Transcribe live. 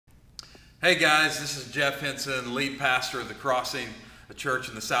Hey guys, this is Jeff Henson, lead pastor of the Crossing, a church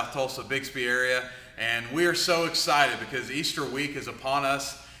in the South Tulsa, Bixby area, and we are so excited because Easter week is upon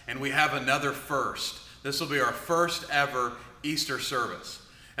us and we have another first. This will be our first ever Easter service.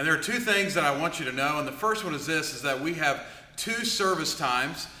 And there are two things that I want you to know, and the first one is this, is that we have two service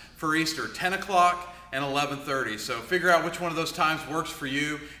times for Easter, 10 o'clock and 11:30. So figure out which one of those times works for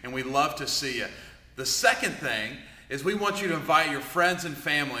you, and we'd love to see you. The second thing is we want you to invite your friends and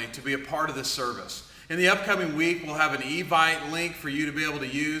family to be a part of this service. In the upcoming week, we'll have an Evite link for you to be able to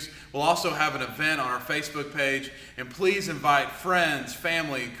use. We'll also have an event on our Facebook page, and please invite friends,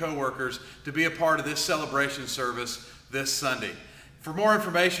 family, and coworkers to be a part of this celebration service this Sunday. For more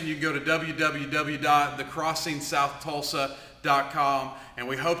information, you can go to www.thecrossingsouthtulsa.com, and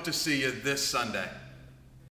we hope to see you this Sunday.